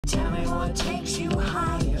Tell me what takes you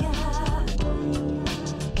higher.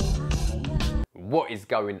 What is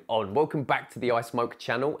going on? Welcome back to the ISMOKE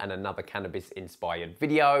channel and another cannabis inspired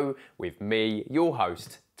video with me, your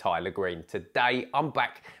host, Tyler Green. Today, I'm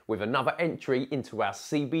back with another entry into our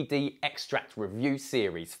CBD extract review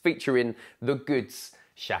series featuring the goods,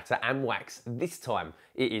 shatter and wax. This time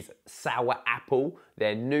it is sour apple,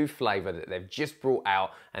 their new flavor that they've just brought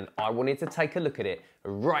out, and I wanted to take a look at it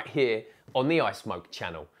right here on the ISMOKE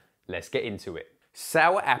channel. Let's get into it.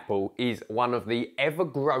 Sour apple is one of the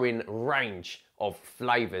ever-growing range of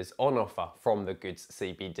flavors on offer from the Goods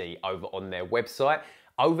CBD over on their website.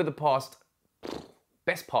 Over the past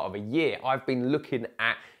best part of a year, I've been looking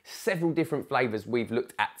at several different flavors. We've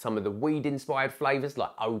looked at some of the weed-inspired flavors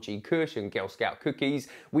like OG Kush and Girl Scout cookies.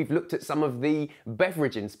 We've looked at some of the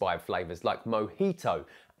beverage-inspired flavors like Mojito.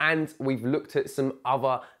 And we've looked at some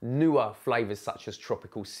other newer flavors such as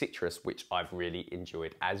tropical citrus, which I've really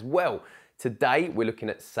enjoyed as well. Today, we're looking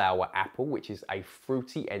at sour apple, which is a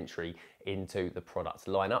fruity entry into the product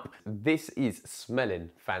lineup. This is smelling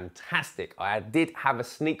fantastic. I did have a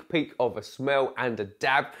sneak peek of a smell and a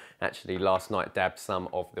dab. Actually, last night dabbed some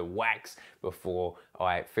of the wax before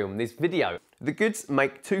I filmed this video. The Goods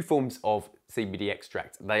make two forms of CBD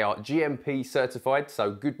extract. They are GMP certified,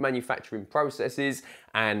 so good manufacturing processes,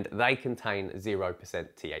 and they contain 0%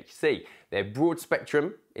 THC. They're broad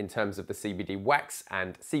spectrum in terms of the CBD wax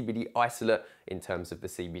and CBD isolate in terms of the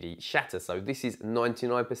CBD shatter. So this is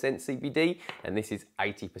 99% CBD and this is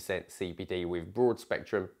 80% CBD with broad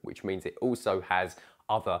spectrum, which means it also has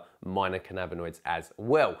other minor cannabinoids as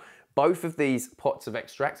well. Both of these pots of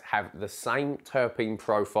extracts have the same terpene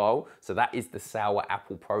profile, so that is the sour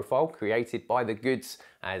apple profile created by the Goods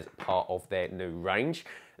as part of their new range.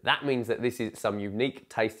 That means that this is some unique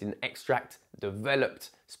tasting extract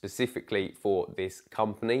developed specifically for this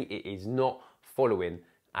company. It is not following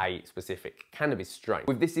a specific cannabis strain.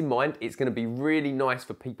 With this in mind, it's going to be really nice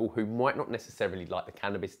for people who might not necessarily like the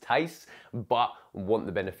cannabis taste, but want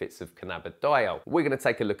the benefits of cannabidiol. We're going to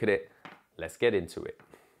take a look at it. Let's get into it.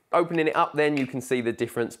 Opening it up then, you can see the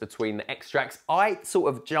difference between the extracts. I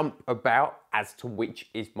sort of jump about as to which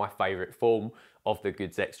is my favorite form of the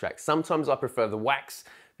Goods extract. Sometimes I prefer the wax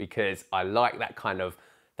because I like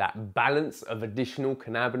that balance of additional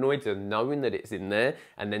cannabinoids and knowing that it's in there.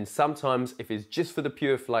 And then sometimes if it's just for the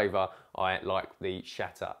pure flavor, I like the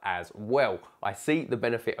shatter as well. I see the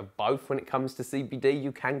benefit of both when it comes to CBD.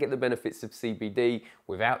 You can get the benefits of CBD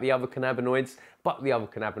without the other cannabinoids, but the other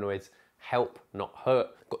cannabinoids help, not hurt.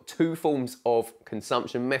 I've got two forms of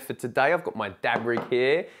consumption method today. I've got my dab rig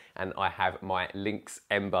here and I have my Lynx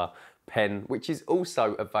Ember pen, which is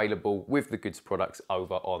also available with the Goods products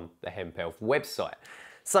over on the Hemp Health website.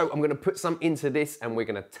 So I'm gonna put some into this and we're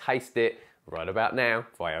gonna taste it right about now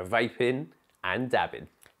via vaping and dabbing.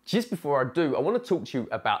 Just before I do, I wanna talk to you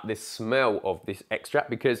about this smell of this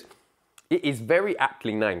extract because it is very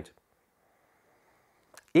aptly named.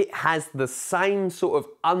 It has the same sort of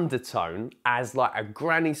undertone as like a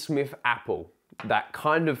Granny Smith apple. That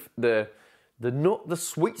kind of not the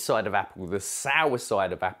sweet side of apple, the sour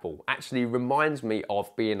side of apple. Actually reminds me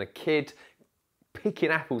of being a kid picking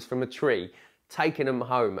apples from a tree, taking them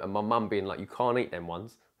home and my mum being like, you can't eat them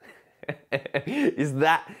ones. is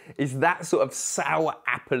that sort of sour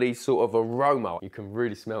appley sort of aroma. You can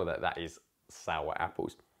really smell that is sour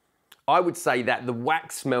apples. I would say that the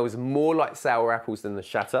wax smells more like sour apples than the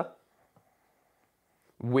shatter,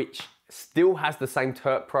 which still has the same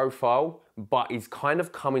terp profile, but is kind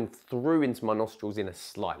of coming through into my nostrils in a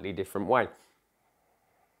slightly different way.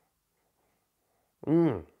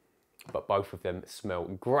 But both of them smell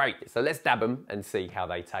great. So let's dab them and see how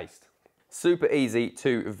they taste. Super easy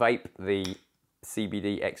to vape the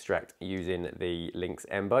CBD extract using the Lynx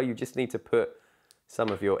Ember. You just need to put some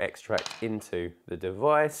of your extract into the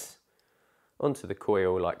device, onto the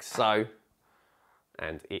coil like so,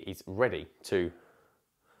 and it is ready to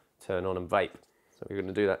turn on and vape. So we're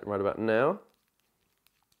going to do that right about now.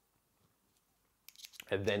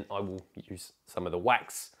 And then I will use some of the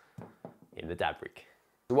wax in the dab rig.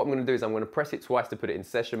 So what I'm going to do is I'm going to press it twice to put it in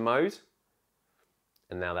session mode.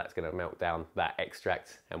 And now that's going to melt down that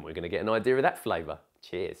extract and we're going to get an idea of that flavour.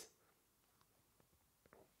 Cheers.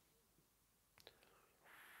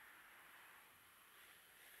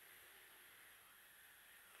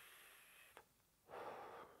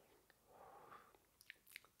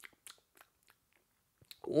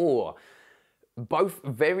 Oh, both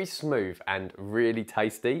very smooth and really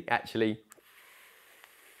tasty. Actually,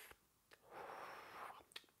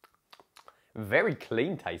 very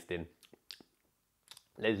clean tasting.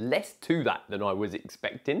 There's less to that than I was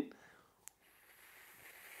expecting.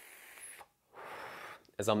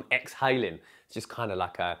 as I'm exhaling. It's just kind of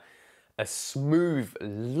like a smooth,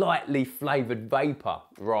 lightly flavoured vapour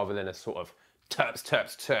rather than a sort of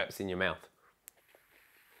terps in your mouth.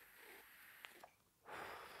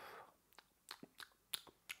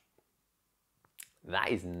 That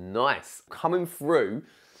is nice. Coming through,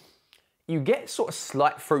 you get sort of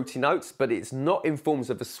slight fruity notes, but it's not in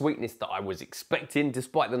forms of the sweetness that I was expecting.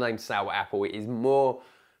 Despite the name sour apple, it is more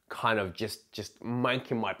kind of just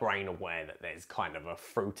making my brain aware that there's kind of a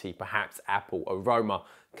fruity, perhaps apple aroma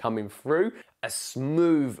coming through. A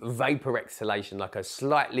smooth vapor exhalation, like a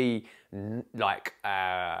slightly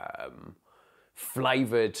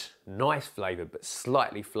flavored, nice flavored, but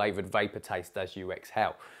slightly flavored vapor taste as you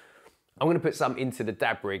exhale. I'm gonna put some into the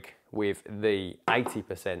dab rig with the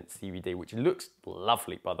 80% CBD, which looks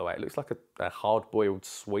lovely, by the way. It looks like a hard-boiled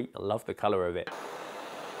sweet. I love the color of it.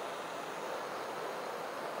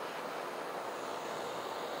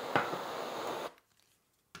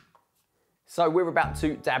 So we're about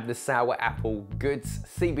to dab the Sour Apple Goods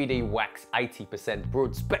CBD Wax 80%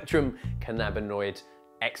 broad spectrum cannabinoid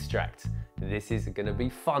extract. This is gonna be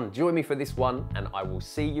fun. Join me for this one and I will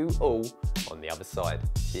see you all on the other side.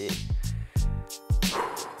 Cheers.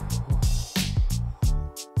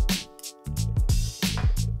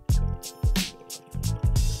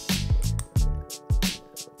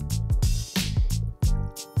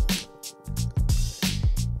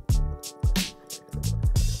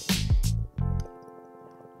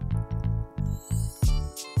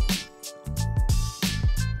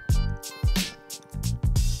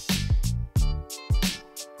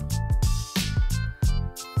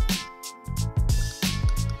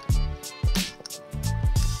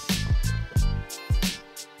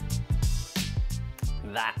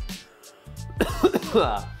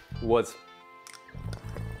 That was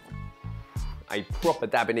a proper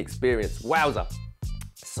dabbing experience. Wowza.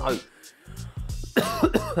 So,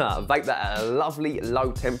 vape that at a lovely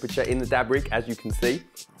low temperature in the dab rig, as you can see.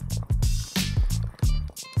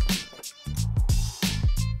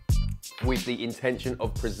 With the intention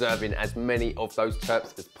of preserving as many of those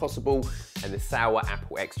terps as possible, and the sour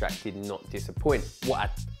apple extract did not disappoint. What I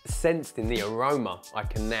sensed in the aroma, I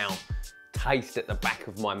can now taste at the back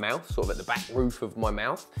of my mouth, sort of at the back roof of my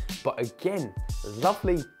mouth. But again,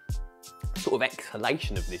 lovely sort of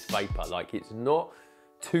exhalation of this vapor. Like, it's not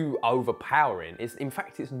too overpowering. In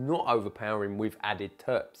fact, it's not overpowering with added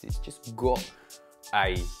terps. It's just got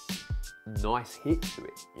a nice hit to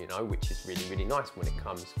it, you know, which is really, really nice when it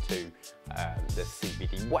comes to the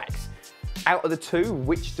CBD wax. Out of the two,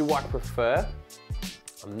 which do I prefer?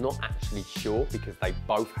 I'm not actually sure because they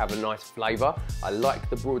both have a nice flavour. I like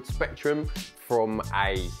the broad spectrum. From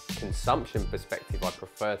a consumption perspective, I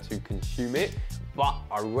prefer to consume it, but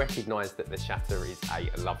I recognise that the shatter is a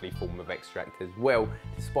lovely form of extract as well,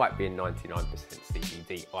 despite being 99%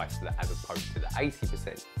 CBD isolate as opposed to the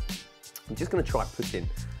 80%. I'm just going to try putting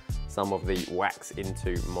some of the wax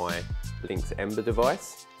into my Lynx Ember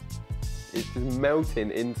device. It's just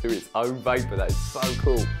melting into its own vapour. That is so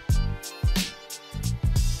cool.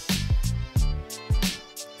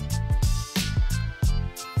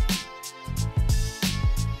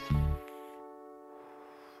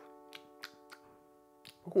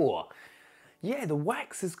 Oh, yeah, the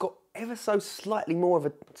wax has got ever so slightly more of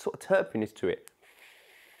a sort of terpiness to it.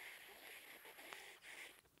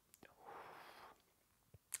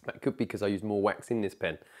 That could be because I used more wax in this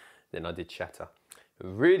pen than I did shatter.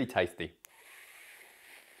 Really tasty.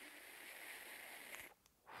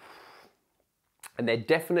 And they're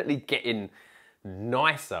definitely getting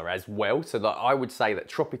nicer as well. So that I would say that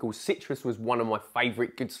tropical citrus was one of my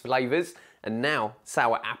favourite goods flavours, and now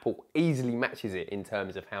sour apple easily matches it in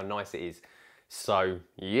terms of how nice it is. So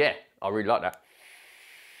yeah, I really like that.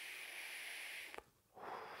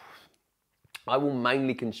 I will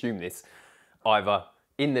mainly consume this either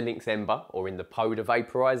in the Lynx Ember or in the Poda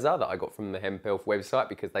vaporizer that I got from the Hemp Health website,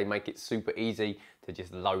 because they make it super easy to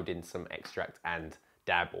just load in some extract and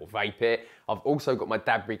dab or vape it. I've also got my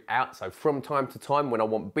dab rig out, so from time to time when I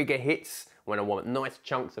want bigger hits, when I want nice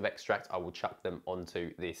chunks of extract, I will chuck them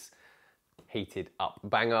onto this heated up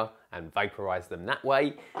banger and vaporize them that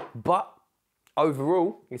way. But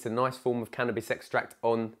overall, it's a nice form of cannabis extract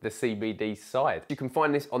on the CBD side. You can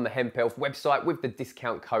find this on the Hemp Health website with the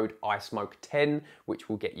discount code ISMOKE10, which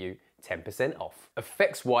will get you 10% off.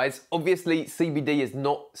 Effects wise, obviously CBD is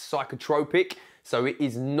not psychotropic, so it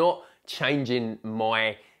is not changing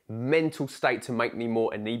my mental state to make me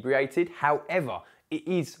more inebriated. However, it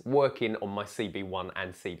is working on my CB1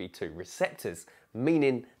 and CB2 receptors,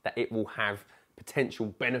 meaning that it will have potential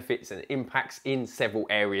benefits and impacts in several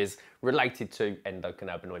areas related to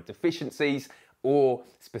endocannabinoid deficiencies or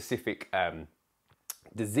specific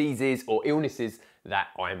diseases or illnesses that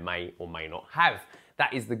I may or may not have.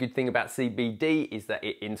 That is the good thing about CBD, is that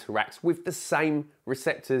it interacts with the same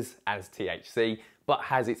receptors as THC, but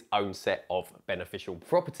has its own set of beneficial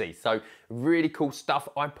properties. So really cool stuff.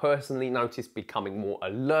 I personally noticed becoming more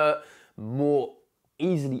alert, more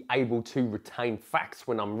easily able to retain facts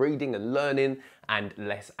when I'm reading and learning, and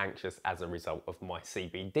less anxious as a result of my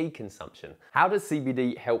CBD consumption. How does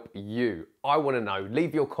CBD help you? I want to know.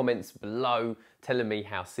 Leave your comments below telling me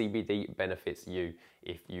how CBD benefits you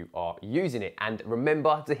if you are using it. And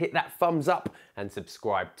remember to hit that thumbs up and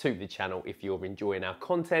subscribe to the channel if you're enjoying our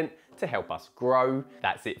content to help us grow.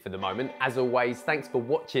 That's it for the moment. As always, thanks for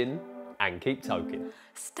watching and keep toking.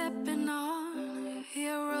 Stepping on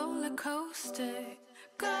your roller coaster,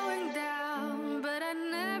 going down, but I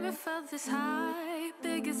never felt this high.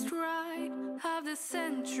 Biggest ride of the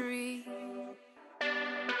century.